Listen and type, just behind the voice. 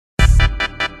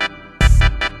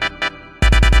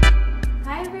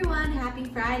happy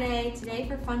Friday. Today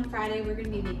for Fun Friday, we're gonna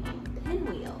be making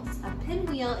pinwheels. A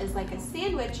pinwheel is like a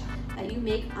sandwich that you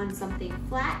make on something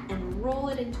flat and roll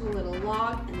it into a little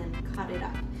log and then cut it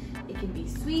up. It can be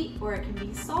sweet or it can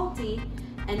be salty.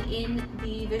 And in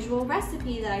the visual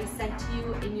recipe that I sent to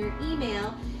you in your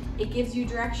email, it gives you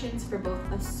directions for both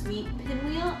a sweet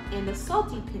pinwheel and a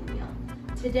salty pinwheel.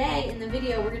 Today in the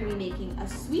video, we're gonna be making a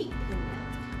sweet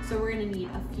pinwheel. So we're gonna need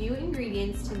a few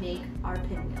ingredients to make our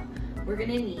pinwheel. We're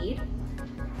gonna need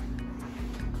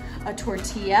a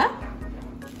tortilla,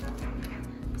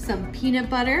 some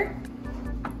peanut butter,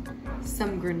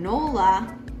 some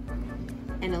granola,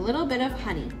 and a little bit of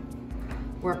honey.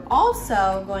 We're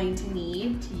also going to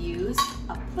need to use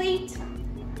a plate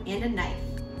and a knife.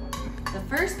 The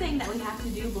first thing that we have to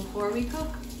do before we cook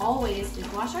always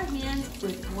is wash our hands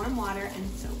with warm water and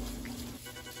soap.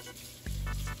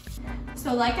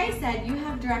 So like I said, you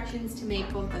have directions to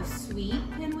make both a sweet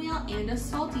pinwheel and a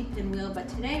salty pinwheel, but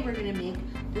today we're gonna make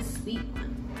the sweet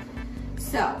one.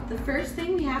 So the first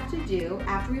thing we have to do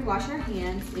after we wash our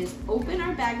hands is open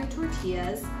our bag of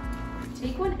tortillas,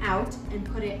 take one out and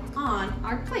put it on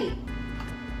our plate.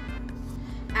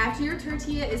 After your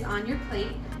tortilla is on your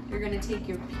plate, you're gonna take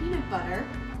your peanut butter,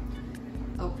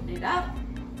 open it up,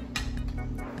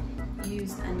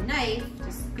 use a knife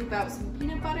to scoop out some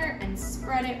peanut butter and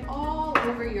spread it all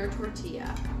over your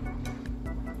tortilla.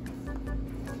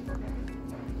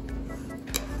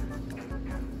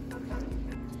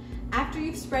 After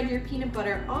you've spread your peanut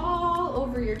butter all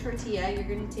over your tortilla, you're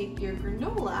going to take your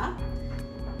granola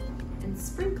and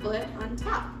sprinkle it on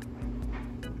top.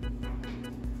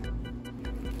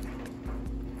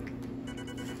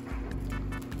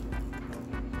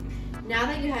 Now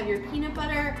that you have your peanut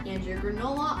butter and your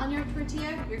granola on your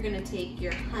tortilla, you're gonna take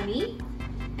your honey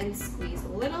and squeeze a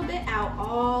little bit out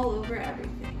all over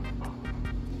everything.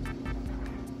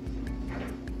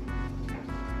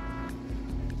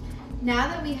 Now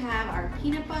that we have our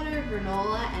peanut butter,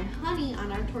 granola, and honey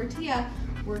on our tortilla,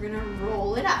 we're gonna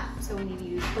roll it up. So we need to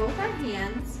use both our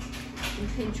hands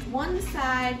and pinch one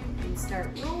side and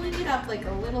start rolling it up like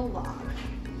a little log.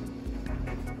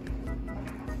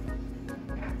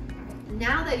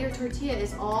 Now that your tortilla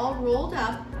is all rolled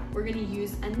up, we're gonna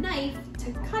use a knife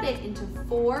to cut it into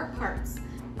 4 parts.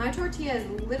 My tortilla is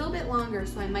a little bit longer,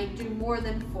 so I might do more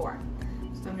than 4.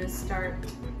 So I'm gonna start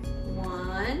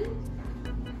 1,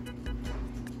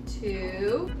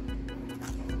 2,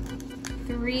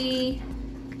 3,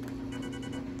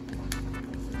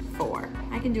 4.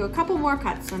 I can do a couple more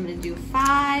cuts, so I'm gonna do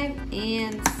 5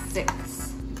 and 6.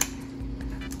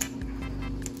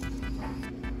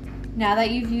 Now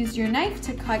that you've used your knife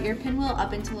to cut your pinwheel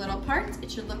up into little parts, it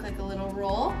should look like a little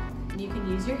roll, and you can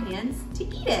use your hands to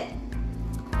eat it.